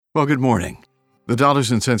Well, good morning. The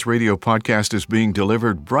Dollars and Cents Radio podcast is being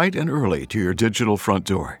delivered bright and early to your digital front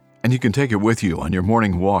door, and you can take it with you on your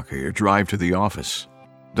morning walk or your drive to the office.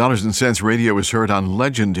 Dollars and Cents Radio is heard on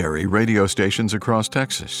legendary radio stations across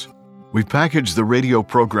Texas. We've packaged the radio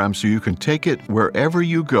program so you can take it wherever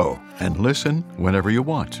you go and listen whenever you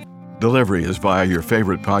want. Delivery is via your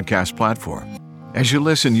favorite podcast platform. As you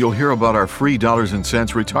listen, you'll hear about our free Dollars and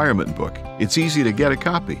Cents retirement book. It's easy to get a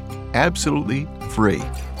copy, absolutely free.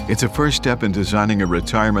 It's a first step in designing a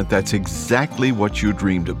retirement that's exactly what you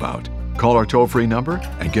dreamed about. Call our toll-free number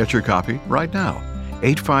and get your copy right now,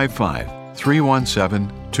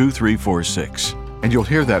 855-317-2346. And you'll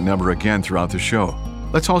hear that number again throughout the show.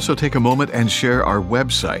 Let's also take a moment and share our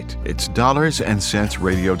website. It's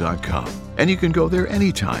dollarsandcentsradio.com. And you can go there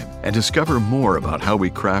anytime and discover more about how we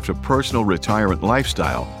craft a personal retirement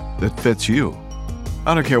lifestyle that fits you.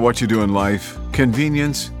 I don't care what you do in life,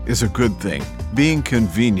 convenience is a good thing. Being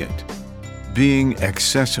convenient, being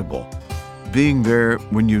accessible, being there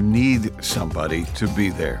when you need somebody to be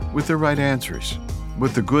there with the right answers,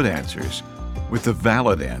 with the good answers, with the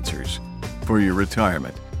valid answers for your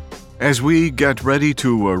retirement. As we get ready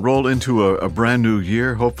to roll into a brand new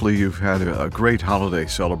year, hopefully you've had a great holiday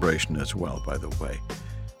celebration as well, by the way.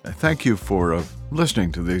 Thank you for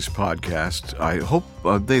listening to these podcasts. I hope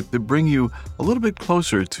they bring you a little bit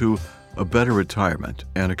closer to a better retirement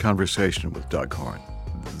and a conversation with Doug Horn.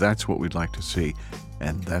 That's what we'd like to see,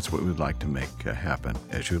 and that's what we'd like to make happen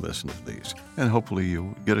as you listen to these. And hopefully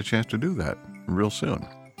you get a chance to do that real soon.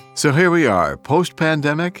 So here we are,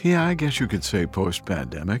 post-pandemic. Yeah, I guess you could say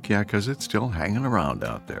post-pandemic. Yeah, because it's still hanging around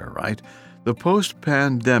out there, right? The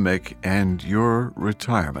post-pandemic and your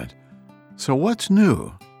retirement. So what's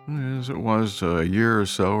new? As it was a year or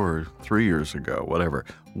so or 3 years ago, whatever.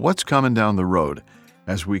 What's coming down the road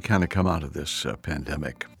as we kind of come out of this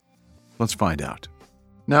pandemic? Let's find out.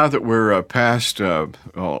 Now that we're past for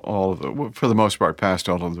the most part, past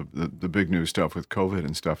all of the big news stuff with COVID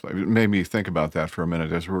and stuff, it made me think about that for a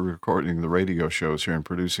minute as we're recording the radio shows here and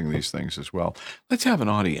producing these things as well. Let's have an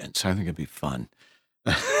audience. I think it'd be fun.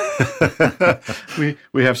 we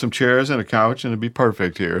have some chairs and a couch, and it'd be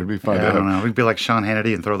perfect here. It'd be fun. Yeah, I don't know. We'd be like Sean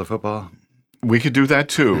Hannity and throw the football. We could do that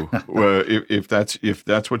too, if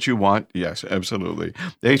that's what you want. Yes, absolutely.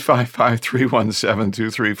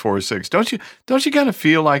 855-317-2346. Don't you kind of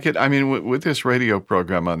feel like it? I mean, with this radio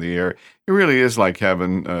program on the air, it really is like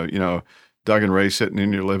having Doug and Ray sitting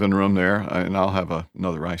in your living room there, and I'll have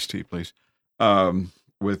another iced tea, please,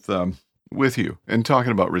 with you and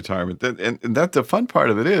talking about retirement. And that the fun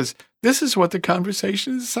part of it is, this is what the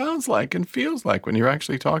conversation sounds like and feels like when you're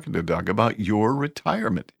actually talking to Doug about your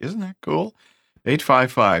retirement. Isn't that cool?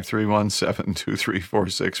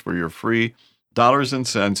 855-317-2346 for your free Dollars and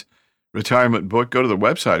Cents retirement book. Go to the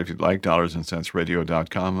website if you'd like,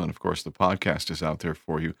 dollarsandcentsradio.com. And of course, the podcast is out there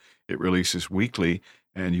for you. It releases weekly,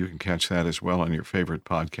 and you can catch that as well on your favorite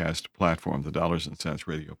podcast platform, the Dollars and Cents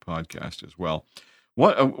Radio podcast as well.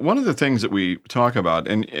 One of the things that we talk about,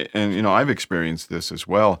 and I've experienced this as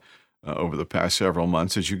well over the past several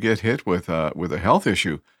months, is you get hit with a health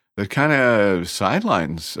issue that kind of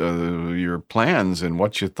sidelines your plans and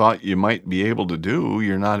what you thought you might be able to do.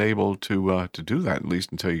 You're not able to do that, at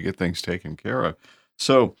least until you get things taken care of.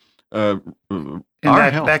 So,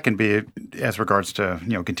 that can be as regards to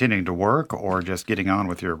continuing to work or just getting on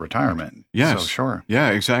with your retirement. Yes, so, sure. Yeah,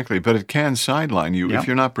 exactly. But it can sideline you if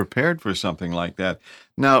you're not prepared for something like that.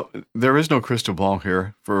 Now, there is no crystal ball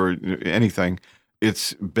here for anything.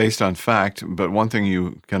 It's based on fact, but one thing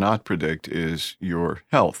you cannot predict is your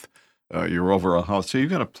health, your overall health. So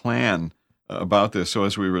you've got to plan about this. So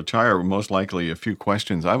as we retire, most likely a few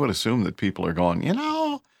questions. I would assume that people are going,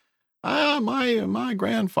 my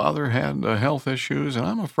grandfather had health issues, and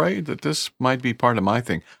I'm afraid that this might be part of my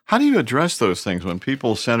thing. How do you address those things when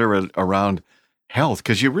people center it around health?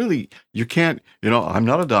 Because you can't, I'm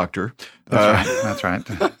not a doctor. That's right.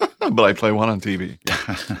 But I play one on TV.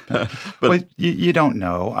 But you don't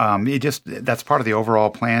know. That's part of the overall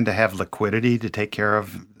plan, to have liquidity to take care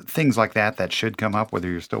of things like that should come up, whether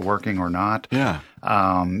you're still working or not. Yeah.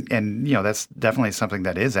 And that's definitely something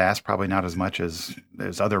that is asked, probably not as much as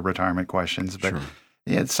there's other retirement questions, but sure.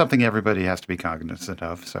 It's something everybody has to be cognizant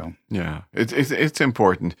of. So yeah, it's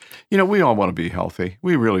important. We all want to be healthy.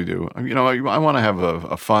 We really do. I want to have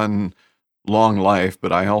a fun, long life,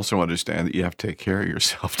 but I also understand that you have to take care of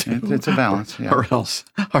yourself too. It's a balance, yeah. or else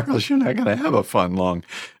you're not going to have a fun, long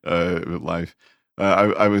life.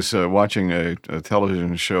 I was watching a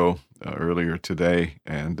television show earlier today,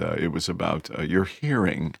 and it was about your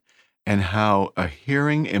hearing and how a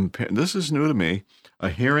hearing impairment. This is new to me. A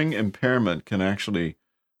hearing impairment can actually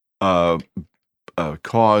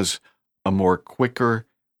cause a more quicker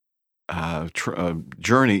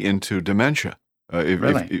journey into dementia.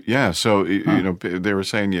 Really? Yeah. So, they were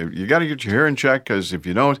saying you got to get your hearing checked because if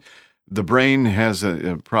you don't, the brain has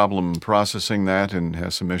a problem processing that and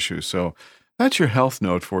has some issues. So that's your health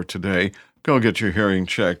note for today. Go get your hearing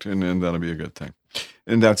checked, and then that'll be a good thing.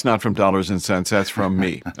 And that's not from Dollars and Cents. That's from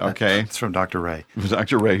me, okay? It's from Dr. Ray.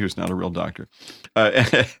 Dr. Ray, who's not a real doctor.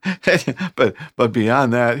 But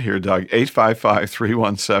beyond that, here, Doug,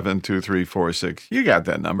 855-317-2346. You got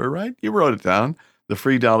that number, right? You wrote it down. The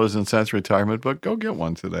free Dollars and Cents retirement book. Go get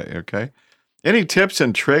one today, okay? Any tips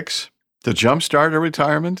and tricks to jumpstart a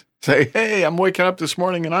retirement? Say, hey, I'm waking up this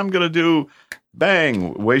morning and I'm going to do,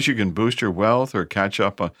 bang, ways you can boost your wealth or catch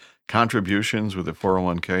up on contributions with a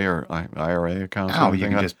 401k or IRA account. Oh, you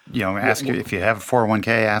can just, ask if you have a 401k,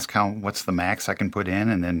 ask what's the max I can put in,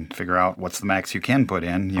 and then figure out what's the max you can put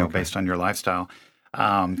in, based on your lifestyle.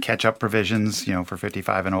 Catch up provisions, for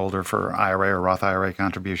 55 and older for IRA or Roth IRA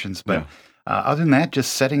contributions. But other than that,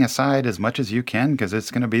 just setting aside as much as you can because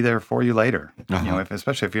it's going to be there for you later.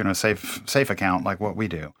 Especially if you're in a safe account like what we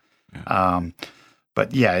do.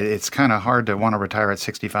 But yeah, it's kind of hard to want to retire at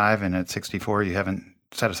 65 and at 64 you haven't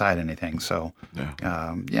set aside anything. So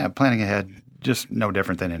planning ahead, just no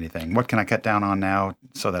different than anything. What can I cut down on now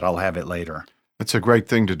so that I'll have it later? It's a great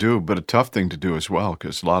thing to do, but a tough thing to do as well,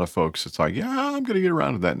 because a lot of folks, it's like, I'm going to get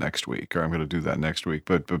around to that next week, or I'm going to do that next week.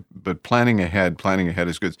 But planning ahead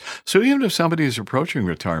is good. So even if somebody is approaching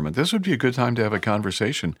retirement, this would be a good time to have a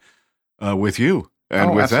conversation with you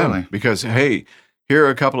and with absolutely. them. Because, hey, here are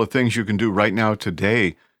a couple of things you can do right now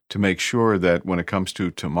today to make sure that when it comes to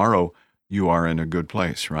tomorrow, you are in a good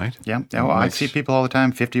place, right? Yeah. I see people all the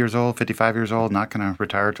time, 50 years old, 55 years old, not going to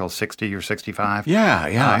retire till 60 or 65. Yeah.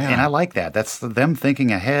 And I like that. That's them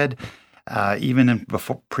thinking ahead. Even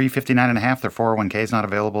before pre-59 and a half, their 401k is not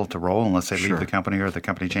available to roll unless they leave the company or the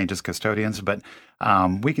company changes custodians. But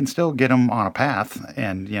we can still get them on a path.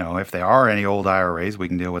 And, if they are any old IRAs, we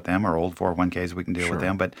can deal with them, or old 401ks, we can deal with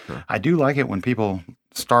them. But I do like it when people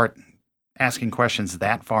start asking questions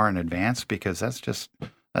that far in advance, because that's just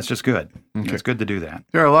good. Okay. It's good to do that.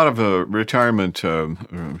 There are a lot of retirement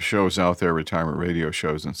shows out there, retirement radio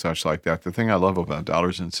shows and such like that. The thing I love about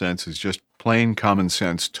Dollars and Cents is just plain common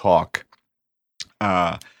sense talk.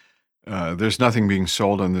 There's nothing being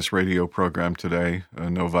sold on this radio program today.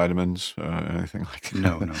 No vitamins, anything like that.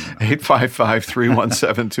 No.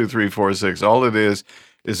 855-317-2346. All it is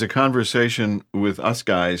a conversation with us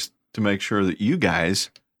guys to make sure that you guys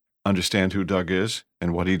understand who Doug is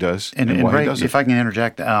and what he does and why Ray, he does it. If I can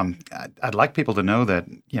interject, I'd like people to know that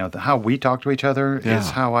how we talk to each other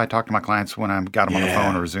is how I talk to my clients when I got them on the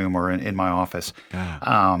phone or Zoom or in my office.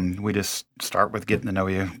 Yeah. We just start with getting to know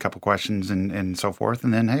you, a couple questions and so forth,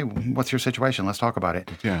 and then, hey, what's your situation? Let's talk about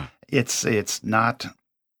it. Yeah. It's not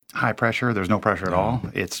high pressure. There's no pressure at all.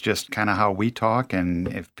 It's just kind of how we talk, and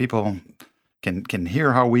if people can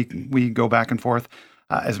hear how we go back and forth.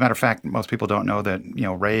 As a matter of fact, most people don't know that,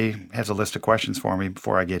 Ray has a list of questions for me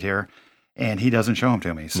before I get here, and he doesn't show them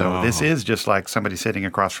to me. So this is just like somebody sitting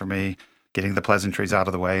across from me, getting the pleasantries out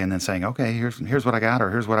of the way, and then saying, okay, here's what I got,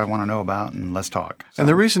 or here's what I want to know about, and let's talk. So. And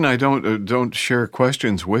the reason I don't share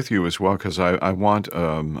questions with you as well, because I want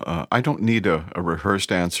I don't need a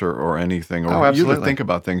rehearsed answer or anything, or you to think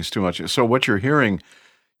about things too much. So what you're hearing,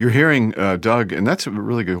 Doug, and that's a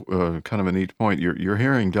really good, kind of a neat point. You're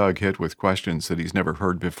hearing Doug hit with questions that he's never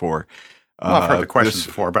heard before. Well, I've heard the questions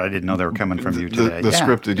before, but I didn't know they were coming from you today. The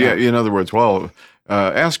scripted, in other words,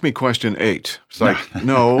 ask me question 8. It's like,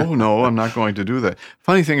 no, I'm not going to do that.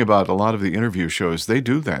 Funny thing about a lot of the interview shows, they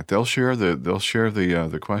do that. They'll share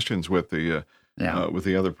the questions with the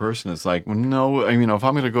other person. It's like, no, if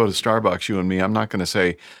I'm going to go to Starbucks, you and me, I'm not going to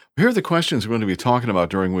say, here are the questions we're going to be talking about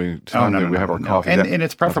during we have our coffee. And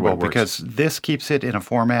it's preferable because this keeps it in a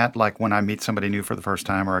format like when I meet somebody new for the first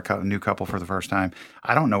time or a new couple for the first time.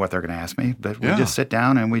 I don't know what they're going to ask me, but we just sit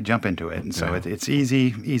down and we jump into it. And so it's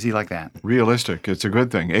easy like that. Realistic. It's a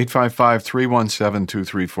good thing.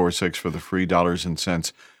 855-317-2346 for the free Dollars and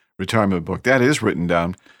Cents retirement book. That is written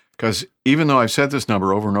down. Because even though I've said this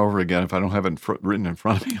number over and over again, if I don't have it written in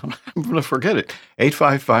front of me, I'm going to forget it.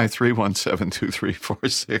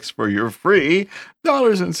 855-317-2346 for your free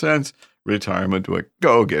Dollars and Cents retirement book.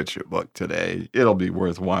 Go get your book today. It'll be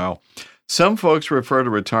worthwhile. Some folks refer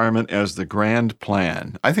to retirement as the grand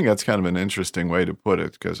plan. I think that's kind of an interesting way to put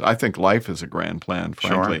it, because I think life is a grand plan,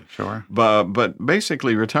 frankly. Sure. But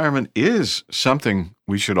basically, retirement is something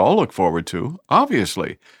we should all look forward to,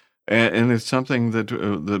 obviously. And it's something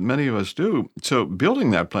that many of us do. So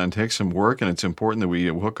building that plan takes some work, and it's important that we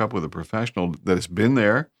hook up with a professional that has been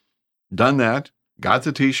there, done that, got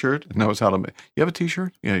the T-shirt, and knows how to make. You have a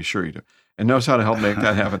T-shirt? Yeah, sure you do. And knows how to help make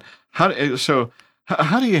that happen. How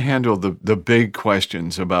do you handle the big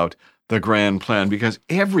questions about the grand plan? Because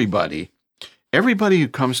everybody who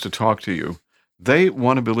comes to talk to you, they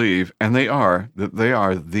want to believe, and they are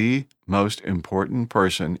the most important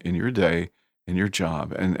person in your day, in your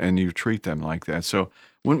job, and you treat them like that. So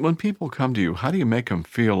when people come to you, how do you make them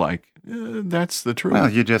feel like that's the truth? Well,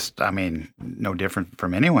 no different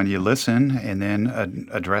from anyone. You listen and then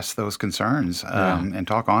address those concerns and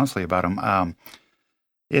talk honestly about them.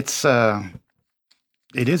 It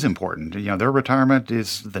is important. Their retirement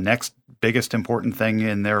is the next biggest important thing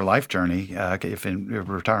in their life journey if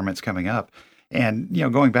retirement's coming up. And,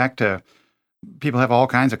 going back to, people have all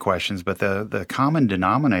kinds of questions, but the common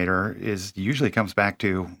denominator usually comes back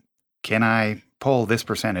to, can I pull this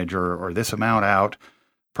percentage or this amount out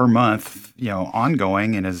per month,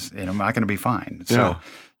 ongoing, and am I going to be fine? Yeah.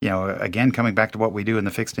 So, again, coming back to what we do in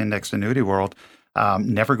the fixed indexed annuity world,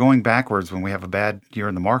 never going backwards when we have a bad year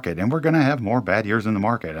in the market. And we're going to have more bad years in the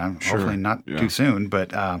market. Hopefully not too soon,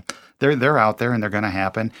 but they're out there and they're going to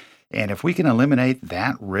happen. And if we can eliminate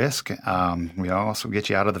that risk, we also get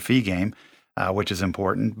you out of the fee game, which is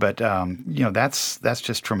important. But that's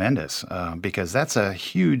just tremendous because that's a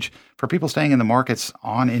huge for people staying in the markets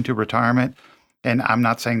on into retirement. And I'm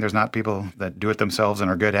not saying there's not people that do it themselves and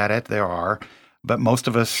are good at it. There are, but most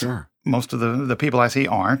of us, most of the people I see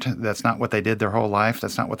aren't. That's not what they did their whole life.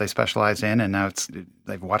 That's not what they specialize in. And now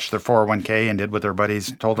they've watched their 401k and did what their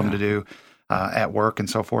buddies told them to do at work and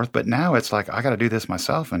so forth. But now it's like, I got to do this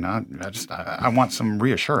myself, and I want some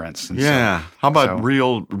reassurance. And how about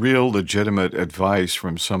real legitimate advice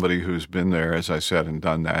from somebody who's been there, as I said, and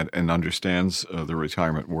done that and understands the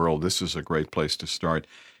retirement world? This is a great place to start.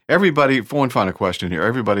 Everybody, one final question here.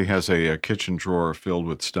 Everybody has a kitchen drawer filled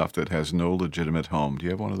with stuff that has no legitimate home. Do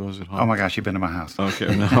you have one of those at home? Oh my gosh, you've been to my house.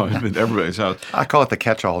 Okay, no, it's been everybody's house. I call it the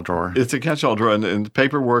catch-all drawer. It's a catch-all drawer, and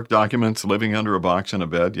paperwork, documents, living under a box in a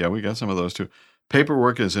bed. Yeah, we got some of those too.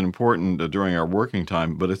 Paperwork is important during our working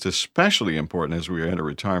time, but it's especially important as we enter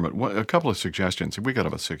retirement. A couple of suggestions. We got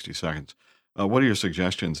about 60 seconds. What are your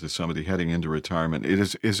suggestions to somebody heading into retirement?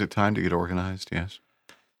 Is it time to get organized? Yes.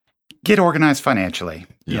 Get organized financially.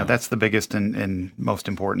 Yeah, that's the biggest and most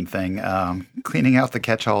important thing. Cleaning out the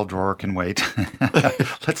catch-all drawer can wait.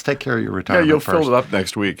 Let's take care of your retirement you'll first. fill it up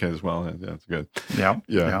next week as well. That's good. Yeah.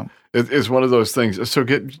 It's one of those things. So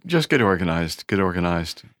just get organized. Get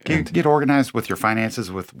organized. Get organized with your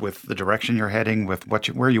finances, with the direction you're heading, with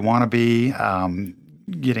where you want to be.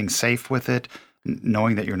 Getting safe with it,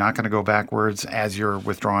 knowing that you're not going to go backwards as you're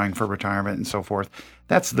withdrawing for retirement and so forth.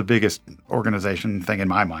 That's the biggest organization thing in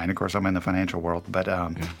my mind. Of course, I'm in the financial world, but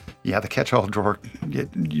the catch-all drawer,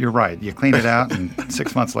 you're right. You clean it out, and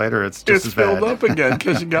 6 months later, it's just as bad. It's filled up again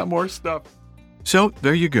because you got more stuff. So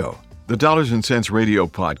there you go. The Dollars and Cents Radio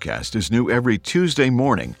podcast is new every Tuesday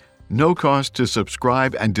morning. No cost to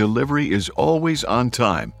subscribe, and delivery is always on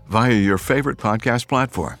time via your favorite podcast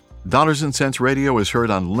platform. Dollars and Cents Radio is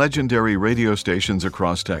heard on legendary radio stations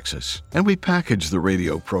across Texas, and we package the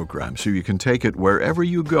radio program so you can take it wherever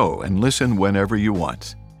you go and listen whenever you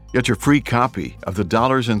want. Get your free copy of the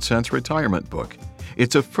Dollars and Cents Retirement Book.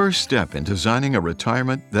 It's a first step in designing a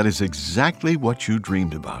retirement that is exactly what you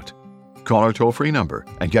dreamed about. Call our toll-free number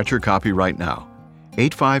and get your copy right now,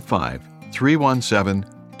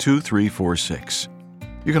 855-317-2346.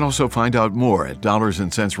 You can also find out more at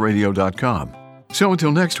dollarsandcentsradio.com. So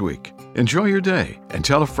until next week, enjoy your day and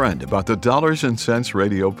tell a friend about the Dollars and Cents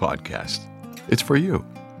Radio podcast. It's for you.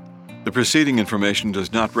 The preceding information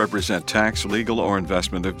does not represent tax, legal, or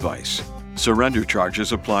investment advice. Surrender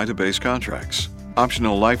charges apply to base contracts.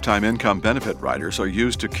 Optional lifetime income benefit riders are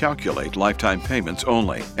used to calculate lifetime payments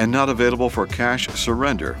only and not available for cash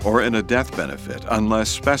surrender or in a death benefit unless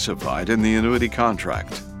specified in the annuity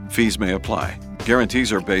contract. Fees may apply.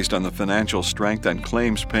 Guarantees are based on the financial strength and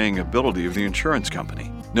claims-paying ability of the insurance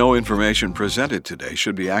company. No information presented today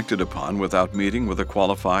should be acted upon without meeting with a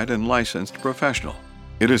qualified and licensed professional.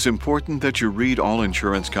 It is important that you read all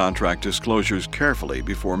insurance contract disclosures carefully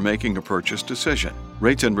before making a purchase decision.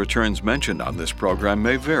 Rates and returns mentioned on this program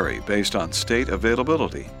may vary based on state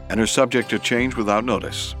availability and are subject to change without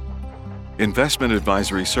notice. Investment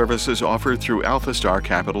advisory services offered through AlphaStar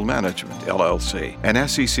Capital Management, LLC, an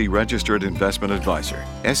SEC-registered investment advisor.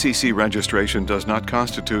 SEC registration does not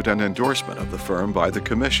constitute an endorsement of the firm by the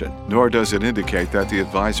Commission, nor does it indicate that the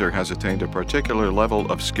advisor has attained a particular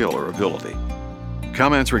level of skill or ability.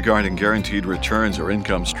 Comments regarding guaranteed returns or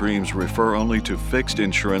income streams refer only to fixed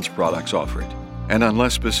insurance products offered, and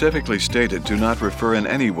unless specifically stated, do not refer in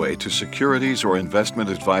any way to securities or investment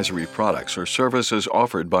advisory products or services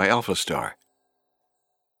offered by AlphaStar.